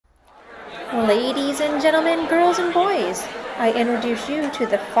Ladies and gentlemen, girls and boys, I introduce you to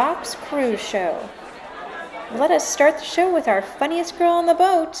the Fox Cruise Show. Let us start the show with our funniest girl on the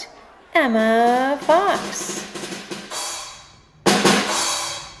boat, Emma Fox.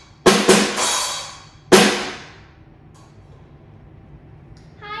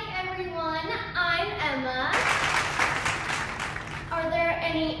 Hi everyone, I'm Emma. Are there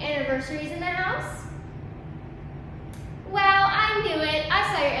any anniversaries in the house? Wow, I knew it.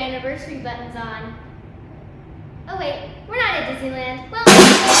 I saw your anniversary buttons on. Oh wait, we're not at Disneyland.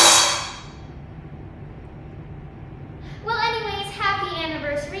 Well, anyways, happy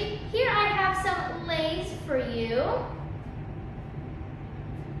anniversary. Here I have some Lays for you.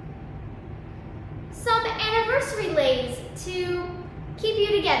 Some anniversary Lays to keep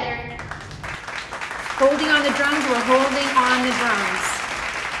you together. Holding on the drums, we're holding on the drums.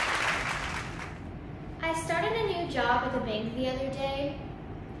 I started a new job at the bank the other day.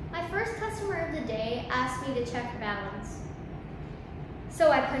 My first customer of the day asked me to check her balance. So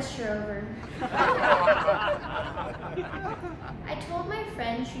I pushed her over. I told my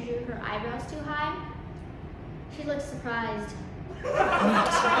friend she drew her eyebrows too high. She looked surprised.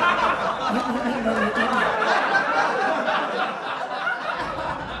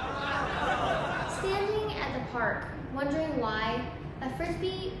 Standing at the park, wondering why, a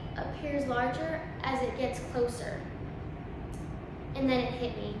frisbee appears larger as it gets closer. And then it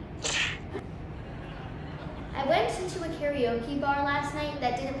hit me. I went into a karaoke bar last night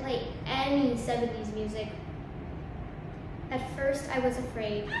that didn't play any 70s music. At first I was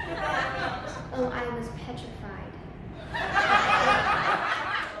afraid. Oh, I was petrified.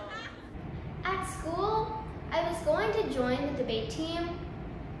 At school, I was going to join the debate team,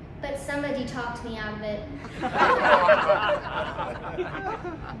 but somebody talked me out of it.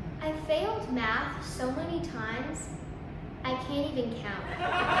 I failed math so many times, I can't even count.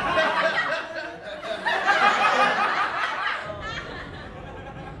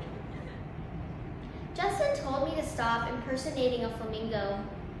 Justin told me to stop impersonating a flamingo,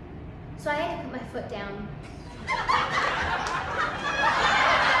 so I had to put my foot down.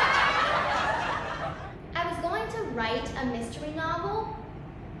 I was going to write a mystery novel,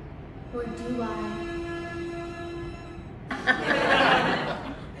 or do I?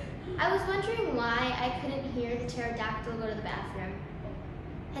 I was wondering why I couldn't hear the pterodactyl go to the bathroom.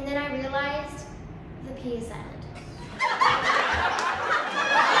 And then I realized the P is silent.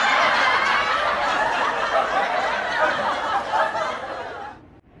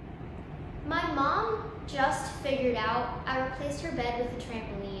 My mom just figured out I replaced her bed with a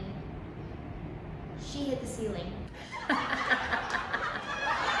trampoline. She hit the ceiling.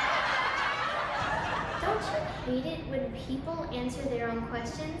 Don't you hate it when people answer their own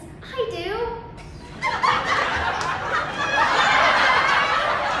questions? I do.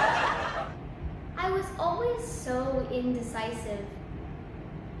 I was always so indecisive,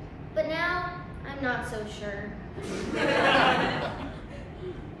 but now I'm not so sure.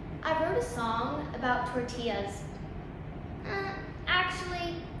 I wrote a song about tortillas.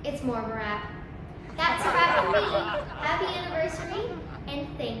 Actually, it's more of a rap. That's a wrap for me. Happy anniversary, and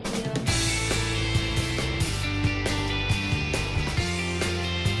thank you.